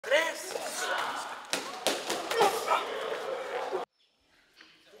3. 2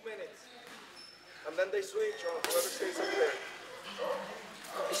 minutes. And then they switch on whoever stays up there.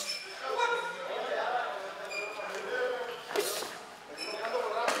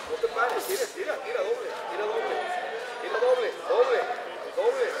 No te pares, tira doble.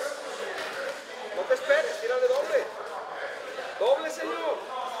 No te esperes, tírale doble. Doble, señor.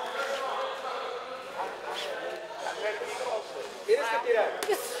 Tienes que tirar.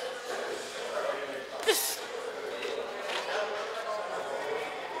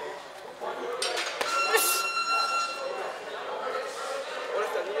 Ahora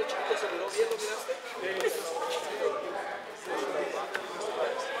hasta el niño chiquito se miró bien, ¿lo miraste?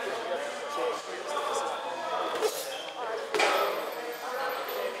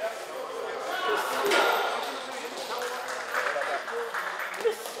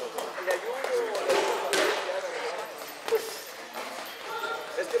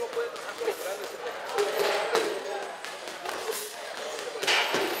 Es que no pueden trabajar con los grandes.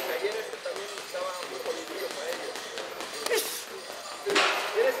 Ayer este también estaba muy jodido para ellos.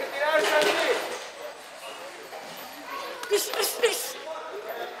 Tienes que tirar, Sandy.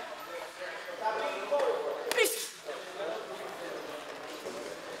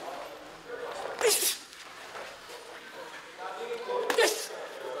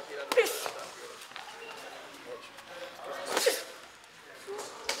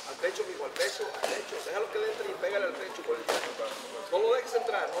 Al pecho, mijo, al pecho. Déjalo que le entre y pégale al pecho con el pecho. No lo dejes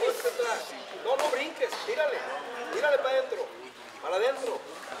entrar, No brinques, tírale para adentro, para adentro.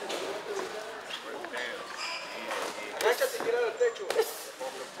 Agáchate y tírale al pecho.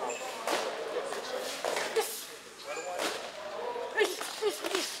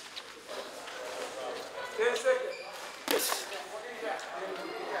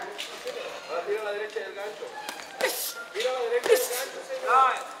 Ahora tira a la derecha del gancho. Tira a la derecha del gancho,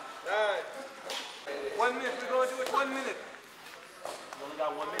 señor. 9. 1 minute, we're going to do it 1 minute. You only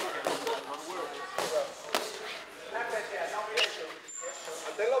got 1 minute.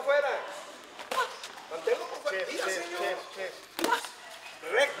 Manténlo afuera. Manténlo por fuera. Tira, señor.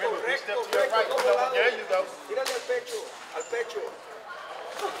 Recto. No volado. There you go. Tírale al pecho.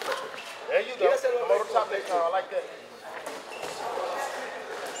 There you go. Tíraselo Come over recto, top next time. I like that.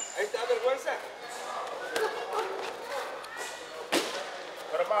 Ahí está, vergüenza.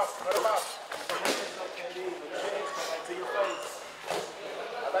 Put him out. To your face. I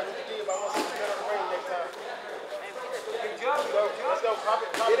like what you did, but I want to see you better in the ring next time. Good job. Let's go. Pop it.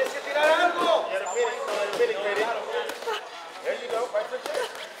 Tienes que tirar algo. Get a minute, Katie. There you go. Right to the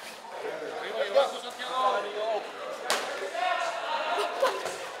chest. Let's go.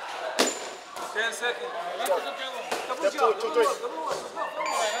 10 seconds. Double Step jump. 2, 2, 3.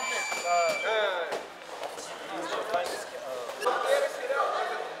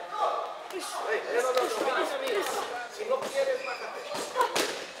 Si no quieres, bájate.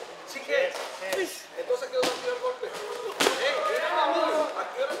 ¿Sí quieres? Entonces, ¿a qué hora vas a tirar golpes? Mírame a mí. ¿A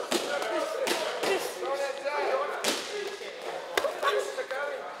qué hora vas a tirar golpes? No le trae. Ellos se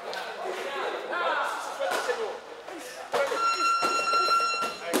acaben. Suelta, señor.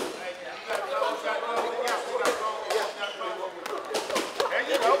 There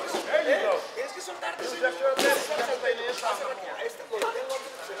you go. Tienes que soltarte, Just señor. your best. You got to stay in the inside. A este, cuando tengo otro,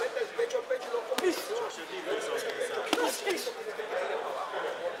 se mete el pecho al pecho y luego come.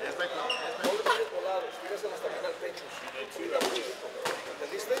 No le tires volados, tíraselo hasta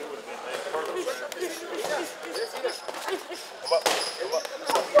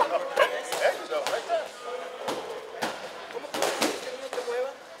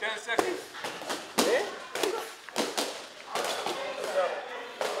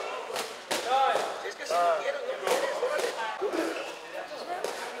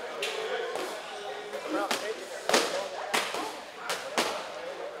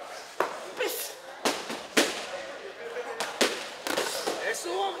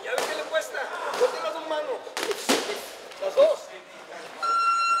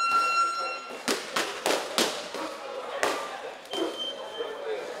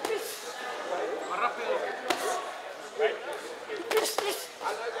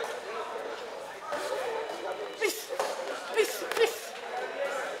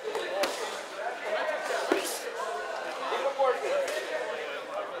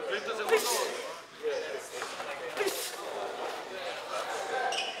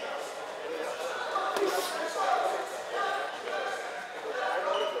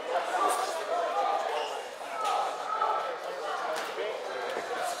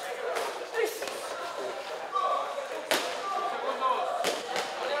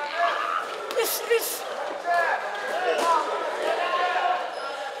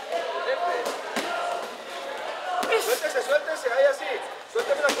Suéltese, suéltese, ahí así.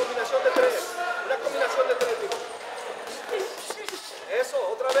 Suélteme una combinación de 3. Una combinación de 3, digo. Eso,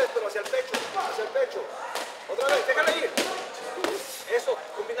 otra vez, pero hacia el pecho. Hacia el pecho. Otra vez, déjala ir. Eso,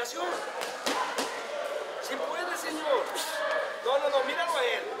 combinación. Si puede, señor. No, no, no, míralo a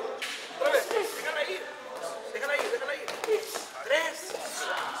él. Otra vez, déjala ir. Déjala ir, déjala ir. 3.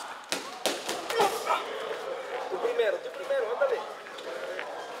 Tú primero, ándale.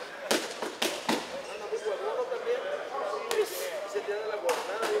 Anda muy huevón también. Se tiene la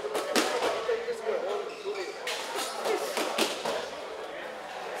guardada. Yo creo que es huevón, tú dices.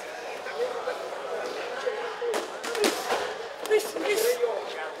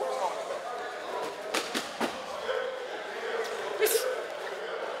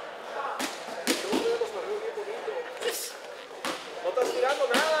 No estás tirando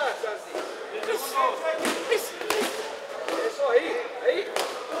nada, Santi. Eso, ahí.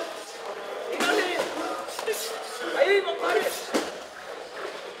 Tírale. Ahí, no pares.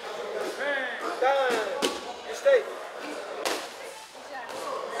 You stay.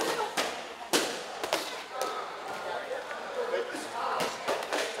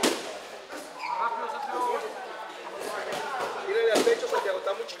 Tírale al pecho, Santiago,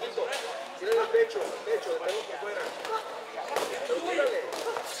 está muy chiquito. Tírale al pecho, detengo por fuera. Pero tírale.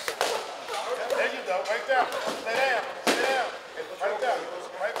 There you go, right there. Stay down.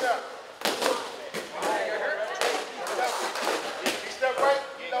 Right there. If you step right,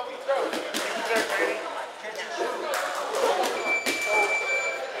 you know we throw.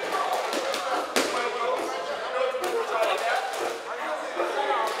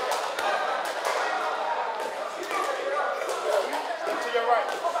 Step to your right.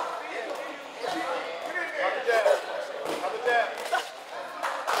 Pop it down.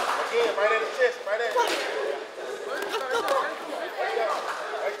 Again, right at the chest, right there. Right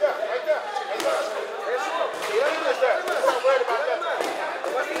there. You're not worried about nothing.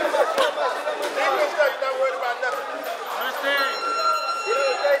 You're not worried about nothing.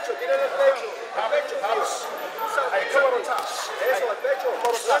 Tírale el pecho. Hey, come on top. Eso, al pecho.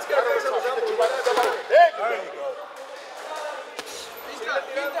 Let's get There you go. Sigue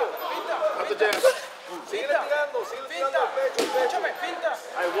tirando. Up the jab. Sigue tirando al pecho.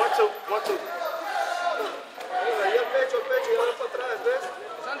 Hey, 1, 2. Ahí al pecho, y ahora para atrás, ¿ves?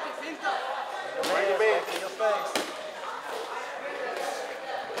 Bring your man.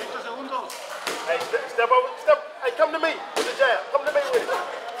 Hey, step over. Hey, come to me with the jab. Come to me with it.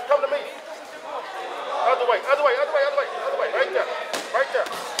 Come to me. Other way. Right there.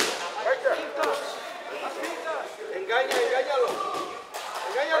 Engáñalo.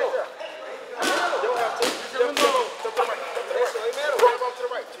 You don't have to. Step to the right. Eso, ahí mero. Jab on to the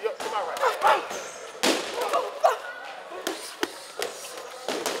right. To my right.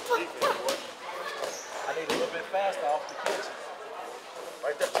 I need a little bit faster off the catch.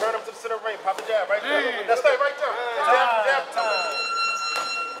 Right there. Turn him to the center ring. Pop the jab. Right there. That's stay right there. Jab.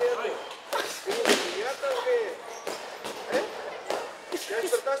 ¿Ya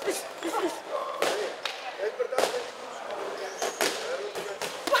despertaste?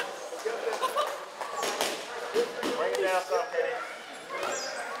 Bring it down some, Katie.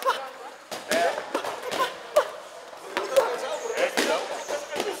 There you go.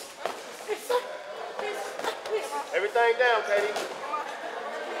 Everything down, Katie.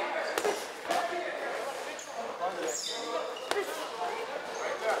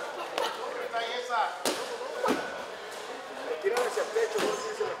 Everything inside. Tírale hacia el pecho, no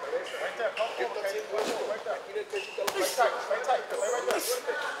tires en la cabeza. Right there. Come forward, Katie. Right there. Aquí en el pecho está Stay tight. Stay right there.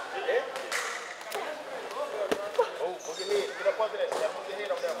 Oh, look at me. Get up under that. Step with your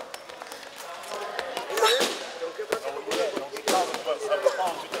head on that one. Don't get caught up the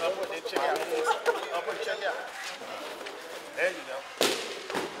palms. You can up and check out. Up and check out. There you go.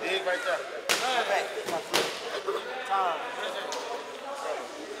 Big right there. Time.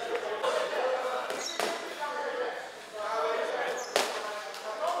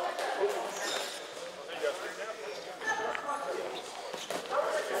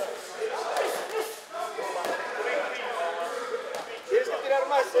 Tienes que tirar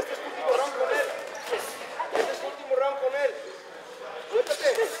más. Este es tu último round con él. Suéltate.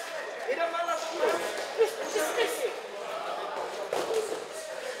 Mira más la zona.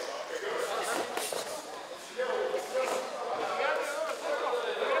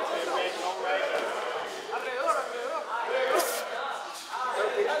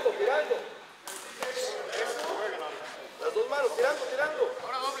 Tirando. Las dos manos, tirando.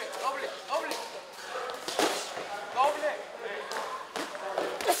 Ahora doble.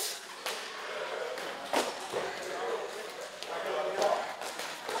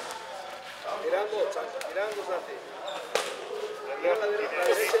 Tirando, Santi. Tira la derecha, tira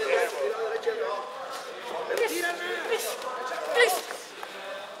la derecha.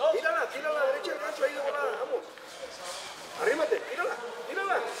 Tira la derecha el gancho ahí de volada, vamos. Arrímate, tírala.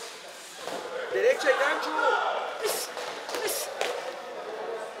 Derecha el gancho.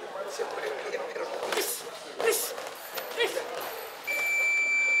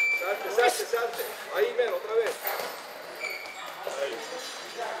 Salte. Ahí, mero, otra vez.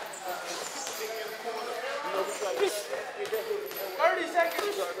 30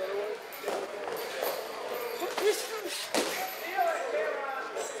 seconds.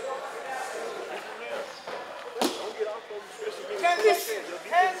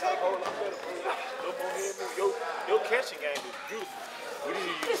 Your catching game is beautiful. We need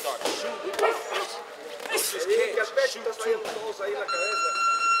you to start shooting. Just ¿Qué catch, aspecto shoot, estás fallando todos ahí en la cabeza?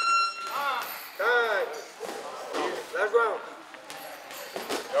 Time. Last round.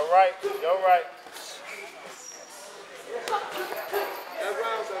 You're right. Last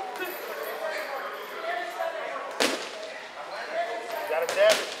round, son. You gotta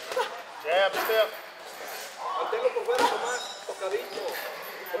jab it. Jab, step. Manténlo por fuera, Tomás. Tocadito.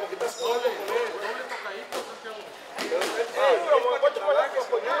 Como que estás jugando con él. Doble tocadito, Santiago. What you want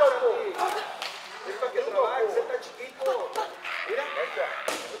to put Es para que trabajes, él está chiquito. Mira. Right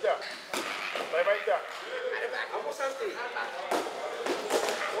there. Play right there. Vamos, Santi.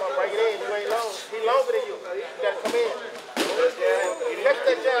 Come on, break it in. You ain't long. He longer than you. You gotta come in. Catch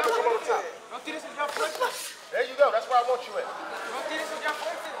that jab and come on top. No tires el jab fuerte. There you go. That's where I want you at. No tires el jab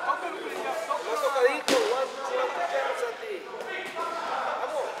fuerte. Tócalo con el jab. Más tocadito. Santi.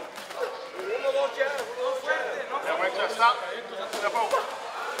 Vamos. 1, 2 ya. Now right there. Stop. Step over.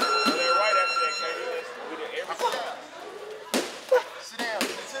 They're right after that, Katie. We did everything. Sit down.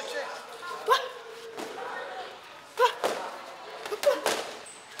 Sit your chest.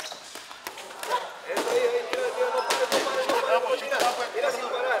 Mira sin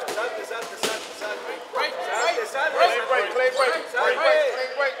parar. Salte.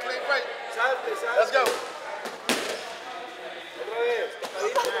 Clean break. Salte. Let's go. Otra vez.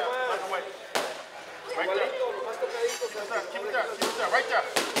 Tocadito nomás. Right there. Igualito, nomás tocadito, Santi. Keep it there. Right there.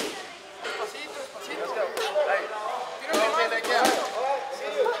 Despacito. Let's go. Hey. Close in that gap.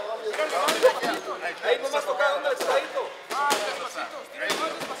 Ahí nomás tocado, ¿dónde tocadito? Despacitos. Tírale más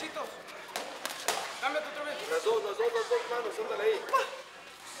despacitos. Dame otra vez. Las dos manos, ándale ahí.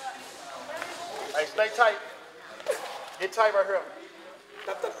 Hey, stay tight. Get tight right here.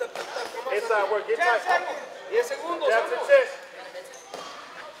 Tap. Come on, Inside work. Get tight. 10 segundos, Jab to vamos. chest.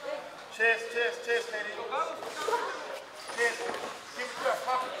 Chest, lady. Chest. Keep it there.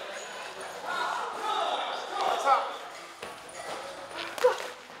 Pop it. On top.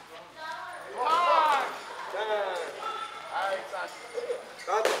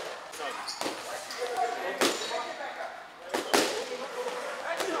 Date.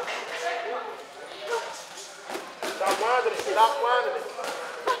 Stop winding it.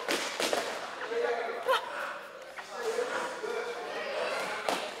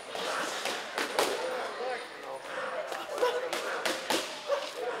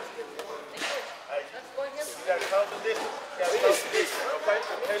 You gotta close the distance. Okay?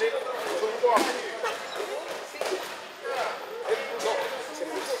 Hit it. Too far.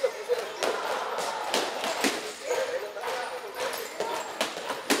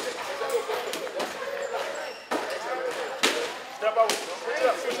 Step over.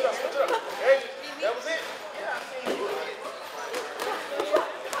 Switch it up. Hey, that was it.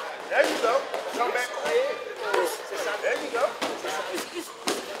 There you go. Come back. There you go.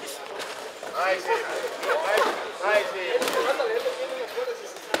 Nice hit. Nice hit. Ándale, él tiene las cuerdas y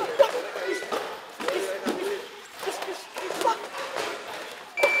se deja ahí.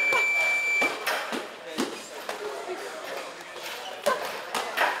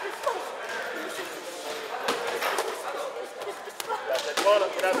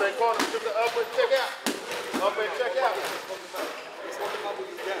 Get out that corner. Get the upper and check out.